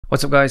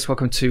What's up guys,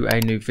 welcome to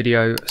a new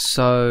video.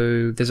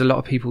 So there's a lot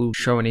of people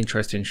showing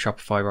interest in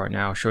Shopify right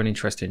now, showing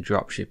interest in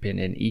dropshipping,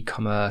 in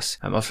e-commerce.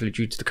 Obviously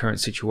due to the current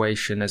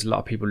situation, there's a lot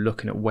of people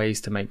looking at ways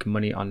to make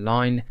money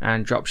online,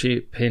 and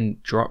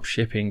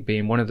dropshipping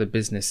being one of the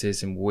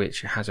businesses in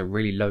which it has a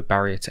really low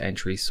barrier to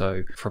entry.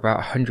 So for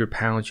about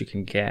 £100 you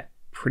can get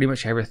pretty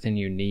much everything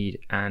you need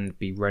and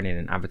be running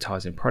and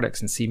advertising products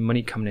and see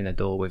money coming in the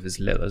door with as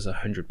little as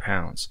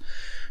 £100.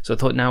 So I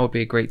thought now would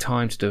be a great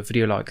time to do a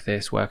video like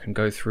this where I can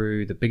go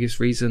through the biggest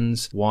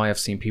reasons why I've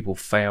seen people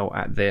fail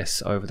at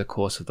this over the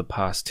course of the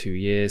past 2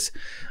 years.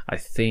 I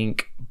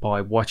think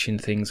by watching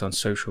things on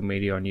social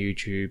media, on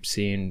YouTube,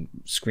 seeing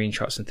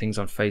screenshots and things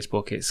on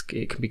Facebook,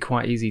 it can be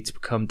quite easy to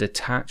become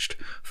detached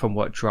from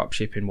what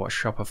dropshipping, what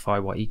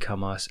Shopify, what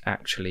e-commerce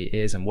actually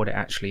is and what it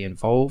actually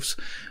involves.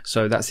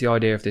 So that's the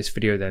idea of this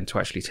video then, to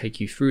actually take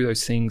you through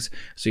those things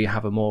so you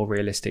have a more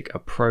realistic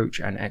approach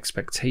and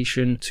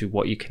expectation to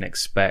what you can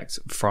expect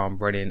from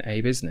running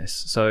a business.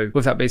 So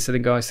with that being said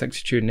then guys, thanks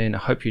for tuning in. I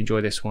hope you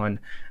enjoy this one,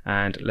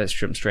 and let's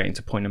jump straight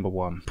into point number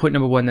one. Point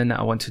number one then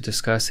that I want to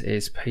discuss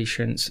is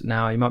patience.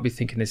 Now you might be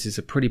thinking this is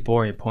a pretty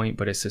boring point,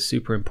 but it's a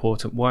super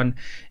important one.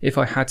 If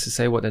I had to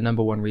say what the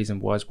number one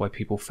reason was why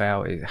people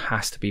fail, it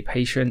has to be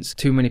patience.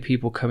 Too many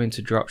people come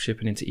into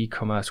dropshipping, into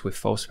e-commerce with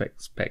false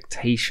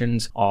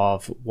expectations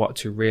of what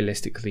to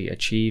realistically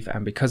achieve,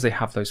 and because they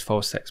have those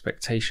false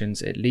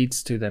expectations, it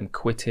leads to them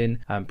quitting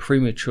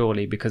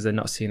prematurely because they're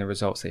not seeing the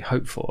results they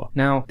hope for.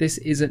 Now this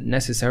isn't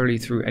necessarily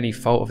through any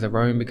fault of their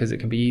own, because it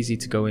can be easy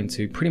to go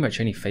into pretty much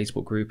any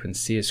Facebook group and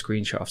see a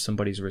screenshot of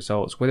somebody's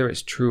results, whether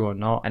it's true or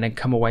not, and then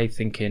come away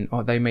thinking,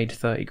 oh, they made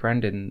 30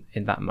 grand in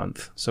that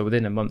month, so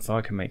within a month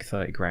I can make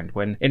 30 grand,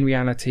 when in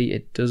reality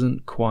it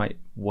doesn't quite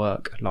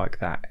work like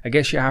that. I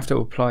guess you have to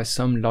apply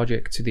some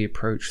logic to the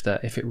approach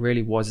that if it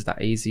really was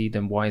that easy,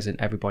 then why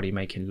isn't everybody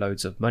making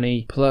loads of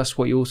money? Plus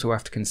what you also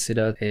have to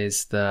consider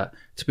is that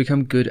to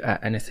become good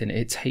at anything,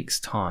 it takes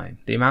time.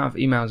 The amount of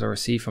emails I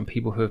receive from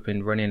people who have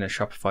been running a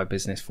Shopify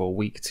business for a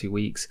week, 2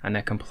 weeks, and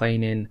they're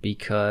complaining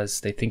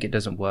because they think it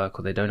doesn't work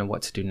or they don't know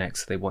what to do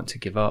next, so they want to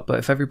give up. But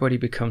if everybody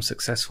becomes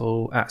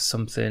successful at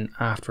something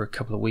after a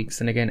couple of weeks,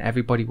 then again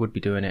everybody would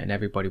be doing it and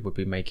everybody would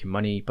be making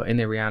money. But in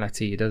the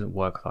reality, it doesn't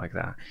work like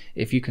that.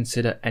 If you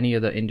consider any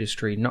other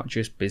industry, not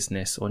just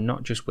business, or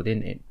not just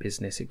within it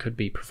business, it could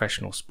be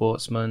professional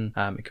sportsmen,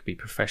 it could be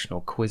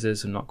professional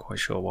quizzes. I'm not quite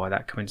sure why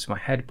that came into my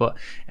head, but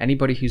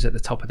anybody who's at the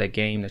top of their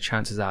game, the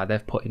chances are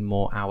they've put in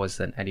more hours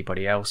than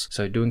anybody else.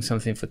 So doing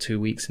something for 2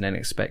 weeks and then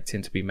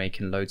expecting to be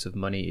making loads of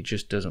money, it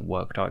just doesn't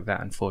work like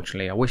that,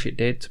 unfortunately. I wish it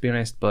did, to be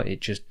honest, but it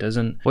just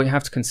doesn't. What you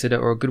have to consider,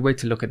 or a good way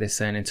to look at this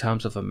then in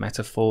terms of a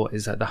metaphor,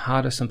 is that the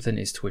harder something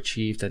is to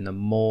achieve, then the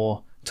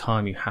more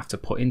time you have to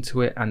put into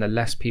it, and the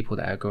less people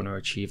that are going to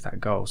achieve that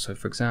goal. So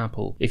for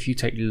example, if you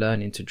take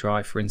learning to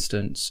drive, for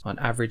instance, on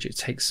average it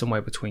takes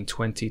somewhere between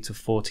 20 to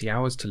 40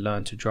 hours to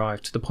learn to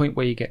drive, to the point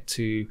where you get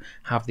to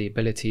have the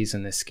abilities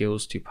and the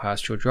skills to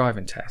pass your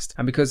driving test.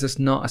 And because there's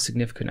not a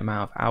significant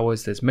amount of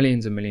hours, there's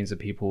millions and millions of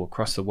people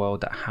across the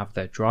world that have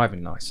their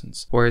driving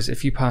license. Whereas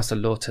if you passed a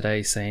law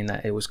today saying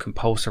that it was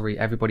compulsory,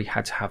 everybody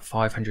had to have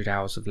 500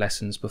 hours of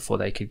lessons before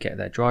they could get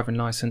their driving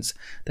license,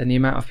 then the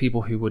amount of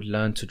people who would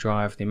learn to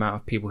drive, the amount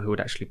of people who would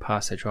actually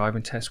pass their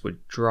driving test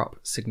would drop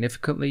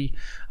significantly,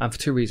 and for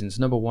two reasons.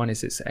 Number one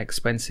is it's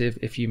expensive.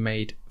 If you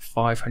made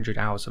 500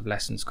 hours of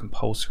lessons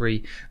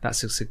compulsory,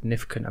 that's a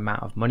significant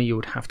amount of money you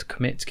would have to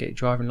commit to get your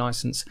driving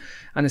license.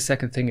 And the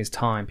second thing is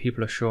time.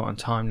 People are short on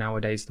time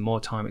nowadays. The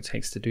more time it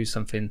takes to do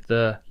something,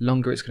 the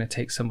longer it's going to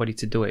take somebody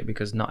to do it,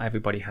 because not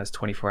everybody has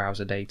 24 hours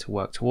a day to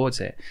work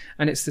towards it.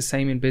 And it's the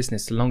same in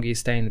business. The longer you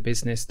stay in the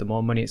business, the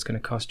more money it's going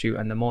to cost you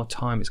and the more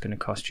time it's going to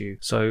cost you.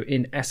 So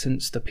in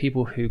essence, the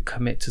people who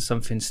commit to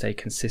something stay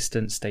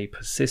consistent, stay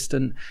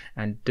persistent,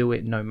 and do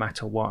it no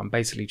matter what, and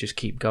basically just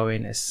keep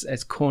going.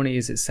 As corny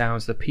as it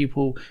sounds, the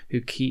people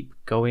who keep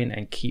going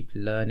and keep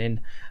learning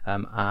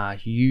are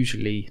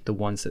usually the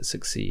ones that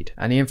succeed.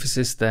 And the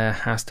emphasis there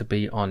has to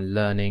be on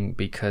learning,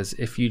 because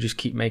if you just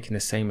keep making the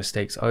same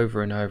mistakes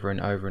over and over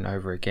and over and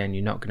over again,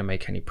 you're not going to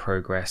make any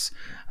progress.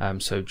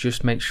 So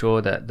just make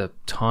sure that the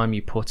time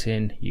you put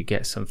in, you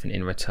get something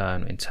in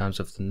return in terms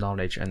of the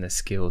knowledge and the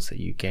skills that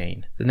you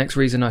gain. The next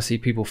reason I see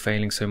people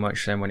failing so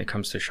much then when it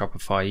comes to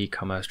Shopify,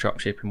 e-commerce,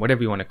 dropshipping,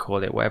 whatever you want to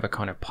call it, whatever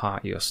kind of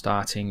part you're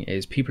starting,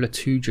 is people are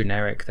too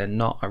generic. They're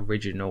not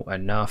original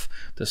enough.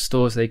 The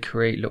stores they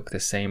create look the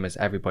same as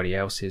everybody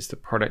else's. The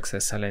products they're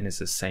selling is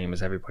the same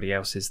as everybody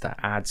else's. The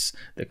ads,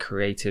 the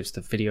creatives,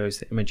 the videos,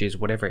 the images,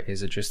 whatever it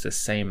is, are just the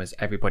same as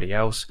everybody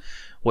else.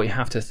 What you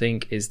have to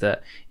think is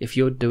that if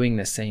you're doing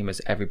the same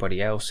as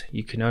everybody else,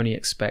 you can only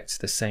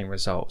expect the same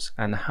results.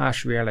 And the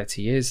harsh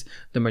reality is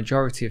the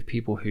majority of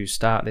people who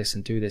start this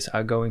and do this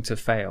are going to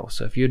fail.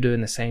 So if you're doing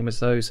the same as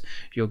those,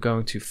 you're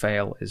going to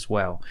fail as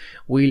well.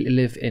 We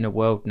live in a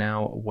world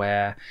now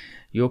where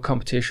your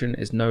competition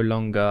is no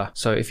longer,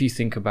 so if you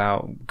think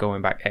about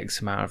going back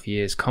X amount of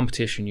years,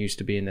 competition used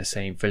to be in the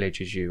same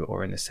village as you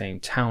or in the same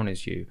town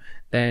as you.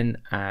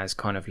 Then as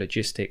kind of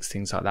logistics,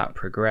 things like that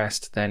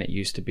progressed, then it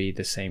used to be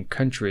the same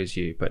country as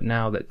you. But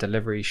now that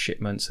delivery,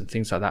 shipments and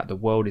things like that, the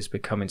world is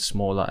becoming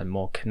smaller and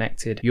more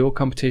connected. Your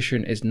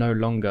competition is no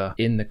longer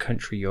in the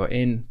country you're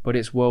in, but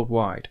it's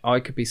worldwide. I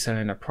could be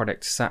selling a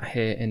product sat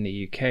here in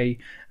the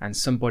UK and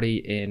somebody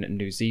in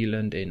New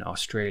Zealand, in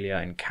Australia,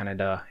 in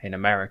Canada, in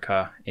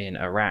America, in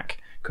Iraq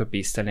could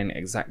be selling the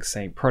exact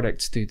same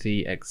products to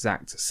the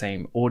exact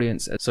same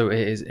audience. So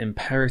it is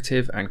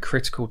imperative and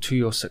critical to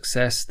your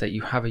success that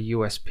you have a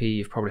USP.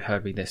 You've probably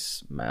heard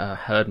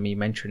me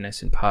mention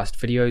this in past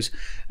videos,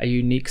 a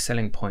unique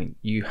selling point.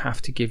 You have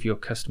to give your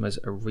customers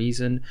a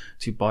reason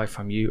to buy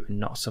from you and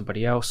not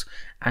somebody else,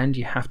 and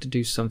you have to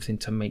do something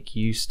to make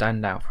you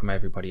stand out from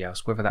everybody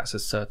else, whether that's a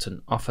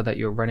certain offer that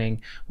you're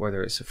running,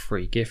 whether it's a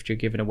free gift you're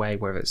giving away,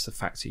 whether it's the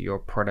fact that your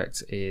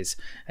product is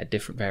a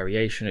different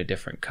variation, a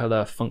different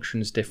color,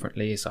 functions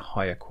differently, it's a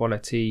higher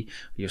quality,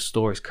 your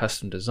store is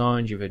custom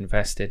designed, you've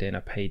invested in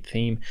a paid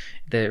theme.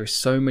 There are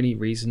so many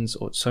reasons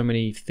or so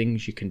many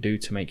things you can do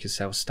to make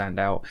yourself stand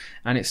out,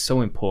 and it's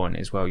so important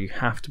as well. You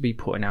have to be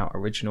putting out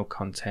original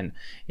content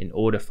in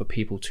order for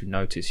people to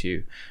notice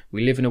you.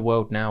 We live in a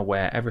world now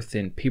where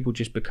people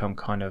just become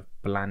kind of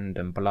bland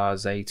and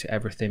blasé to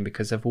everything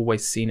because they've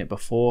always seen it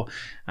before,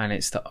 and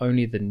it's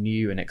only the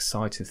new and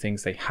exciting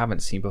things they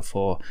haven't seen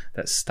before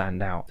that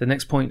stand out. The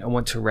next point I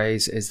want to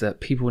raise is that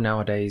people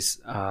nowadays,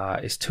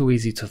 it's too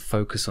easy to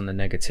focus on the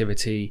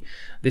negativity.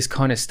 This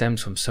kind of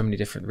stems from so many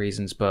different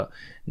reasons, but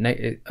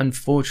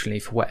unfortunately,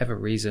 for whatever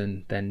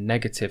reason, then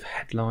negative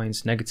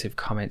headlines, negative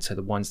comments are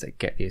the ones that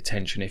get the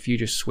attention. If you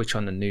just switch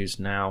on the news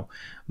now,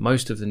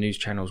 most of the news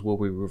channels will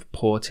be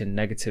reporting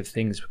negative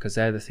things because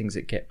they're the things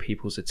that get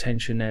people's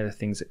attention. They're the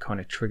things that kind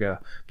of trigger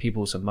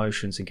people's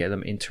emotions and get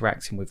them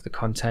interacting with the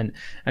content.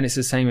 And it's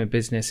the same in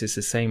business, it's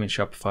the same in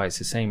Shopify, it's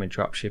the same in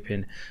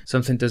dropshipping.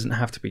 Something doesn't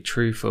have to be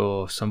true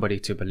for somebody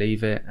to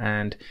believe it,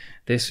 and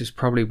this is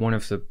probably one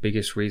of the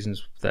biggest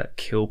reasons that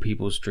kill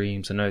people's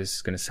dreams. I know this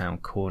is going to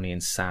sound corny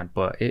and sad,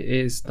 but it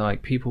is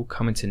like people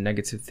commenting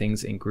negative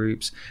things in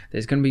groups.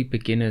 There's going to be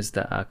beginners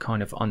that are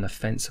kind of on the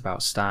fence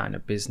about starting a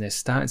business,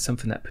 starting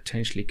something that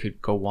potentially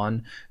could go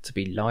on to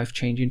be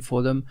life-changing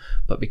for them,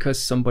 but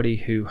because somebody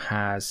who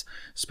has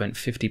spent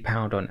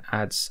 £50 on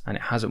ads and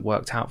it hasn't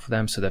worked out for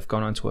them, so they've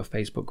gone onto a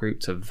Facebook group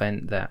to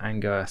vent their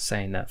anger,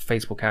 saying that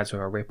Facebook ads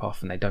are a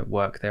rip-off and they don't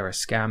work, they're a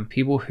scam.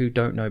 People who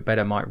don't know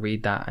better might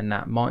read that, and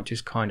that might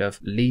just kind of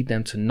lead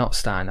them to not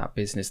starting that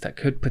business that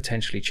could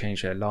potentially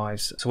change their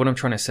lives. So what I'm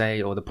trying to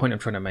say, or the point I'm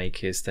trying to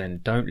make, is then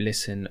don't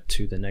listen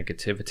to the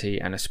negativity,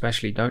 and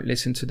especially don't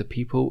listen to the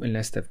people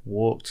unless they've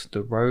walked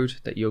the road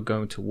that you're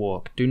going to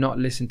walk. Do not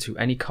listen to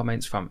any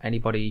comments from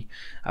anybody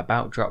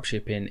about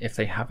dropshipping if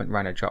they haven't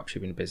run a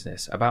dropshipping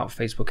business, about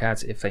Facebook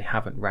ads if they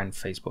haven't ran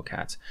Facebook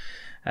ads.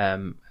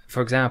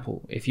 For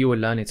example, if you were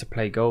learning to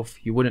play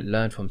golf, you wouldn't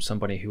learn from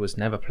somebody who has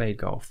never played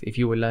golf. If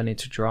you were learning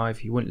to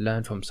drive, you wouldn't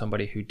learn from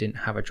somebody who didn't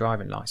have a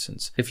driving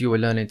license. If you were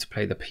learning to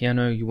play the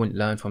piano, you wouldn't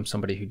learn from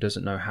somebody who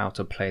doesn't know how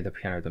to play the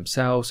piano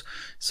themselves.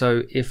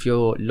 So if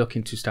you're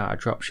looking to start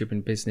a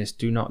dropshipping business,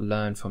 do not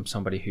learn from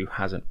somebody who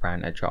hasn't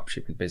ran a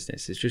dropshipping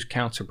business. It's just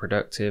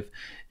counterproductive.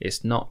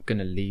 It's not going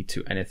to lead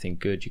to anything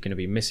good. You're going to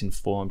be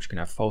misinformed, you're going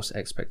to have false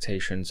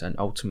expectations, and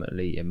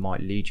ultimately it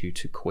might lead you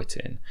to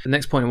quitting. The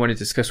next point I want to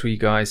discuss with you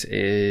guys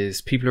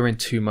is people are in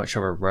too much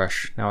of a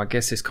rush. Now I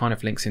guess this kind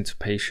of links into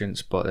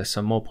patience, but there's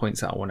some more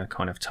points that I want to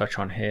kind of touch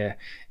on here.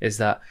 Is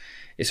that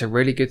it's a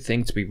really good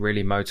thing to be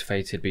really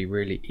motivated, be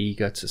really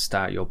eager to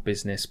start your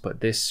business, but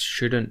this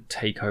shouldn't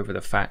take over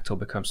the fact or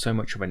become so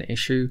much of an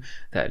issue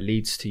that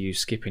leads to you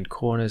skipping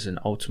corners and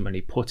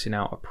ultimately putting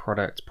out a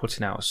product,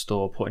 putting out a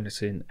store,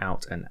 putting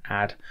out an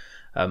ad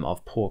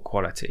of poor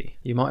quality.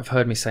 You might have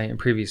heard me say in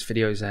previous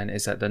videos then,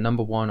 is that the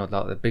number one, or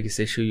the biggest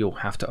issue you'll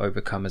have to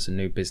overcome as a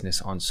new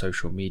business on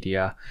social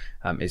media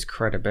is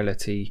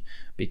credibility,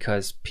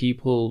 because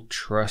people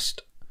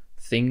trust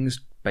things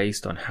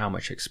based on how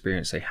much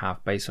experience they have,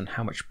 based on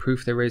how much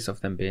proof there is of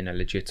them being a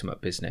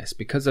legitimate business.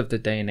 Because of the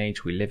day and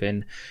age we live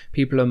in,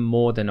 people are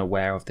more than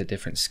aware of the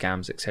different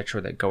scams, etc.,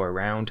 that go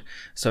around.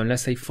 So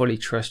unless they fully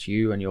trust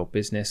you and your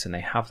business, and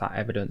they have that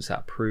evidence,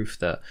 that proof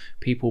that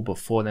people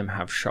before them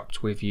have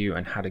shopped with you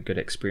and had a good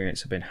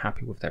experience, have been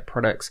happy with their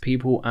products,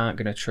 people aren't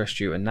going to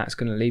trust you, and that's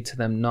going to lead to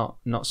them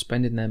not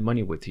spending their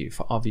money with you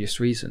for obvious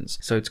reasons.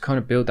 So to kind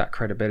of build that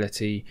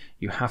credibility,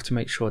 you have to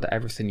make sure that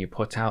everything you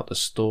put out, the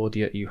store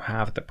that you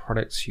have, the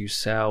products you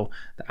sell,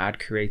 the ad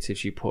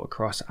creatives you put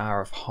across, are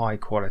of high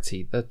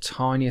quality. The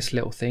tiniest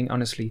little thing,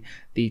 honestly,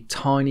 the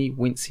tiny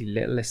wincy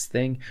littlest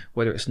thing,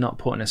 whether it's not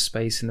putting a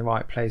space in the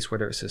right place,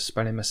 whether it's a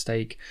spelling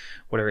mistake,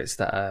 whether it's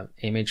that an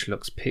image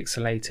looks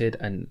pixelated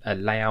and a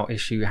layout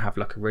issue, you have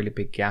like a really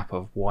big gap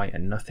of white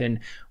and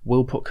nothing,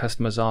 will put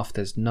customers off.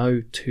 There's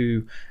no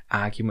two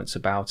arguments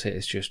about it.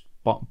 It's just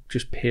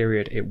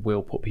period, it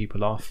will put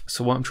people off.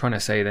 So what I'm trying to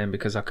say then,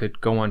 because I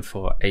could go on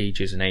for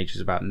ages and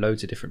ages about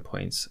loads of different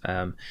points,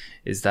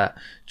 is that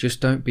just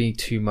don't be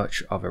too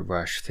much of a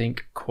rush.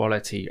 Think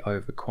quality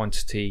over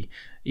quantity.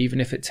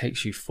 even if it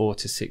takes you 4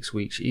 to 6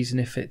 weeks, even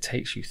if it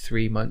takes you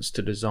 3 months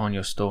to design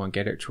your store and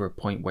get it to a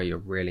point where you're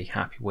really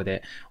happy with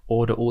it,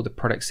 order all the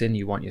products in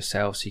you want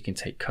yourself so you can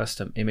take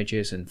custom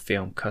images and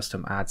film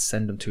custom ads,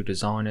 send them to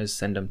designers,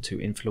 send them to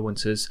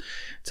influencers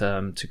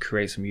to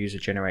create some user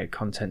generated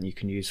content you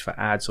can use for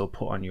ads or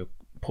put on your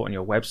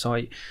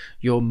website.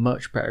 You're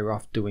much better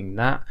off doing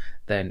that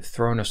than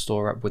throwing a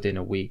store up within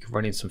a week,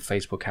 running some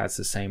Facebook ads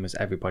the same as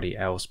everybody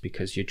else,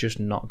 because you're just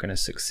not going to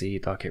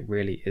succeed. Like, it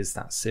really is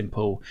that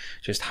simple.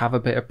 Just have a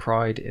bit of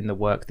pride in the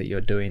work that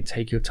you're doing.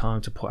 Take your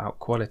time to put out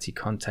quality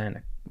content,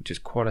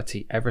 just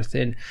quality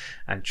everything,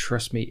 and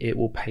trust me, it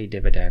will pay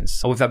dividends.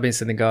 So with that being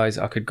said then, guys,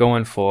 I could go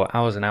on for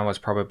hours and hours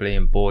probably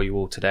and bore you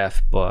all to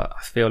death, but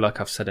I feel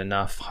like I've said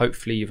enough.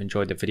 Hopefully you've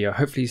enjoyed the video.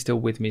 Hopefully you're still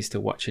with me,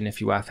 still watching. If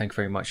you are, thank you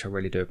very much. I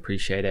really do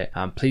appreciate it.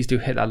 Please do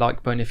hit that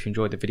like button if you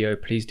enjoyed the video.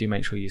 Please do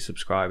make sure you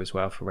subscribe as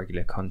well for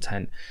regular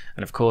content,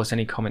 and of course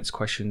any comments,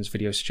 questions,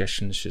 video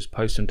suggestions, just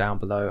post them down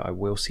below. I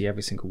will see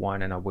every single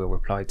one and I will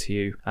reply to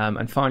you.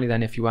 And finally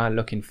then, if you are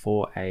looking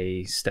for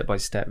a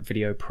step-by-step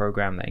video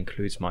program that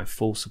includes my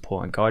full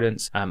support and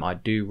guidance, I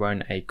do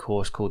run a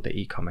course called the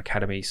Ecom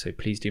Academy, so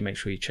please do make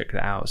sure you check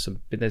that out.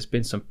 There's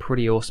been some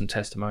pretty awesome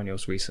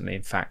testimonials recently,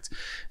 in fact.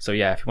 So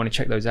yeah, if you want to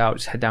check those out,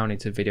 just head down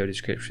into the video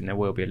description. There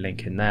will be a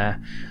link in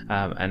there,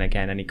 and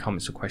again, any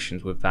comments or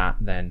questions with that,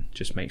 then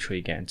just make sure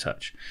you get in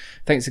touch.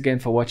 Thanks again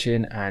for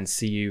watching, and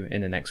see you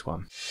in the next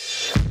one.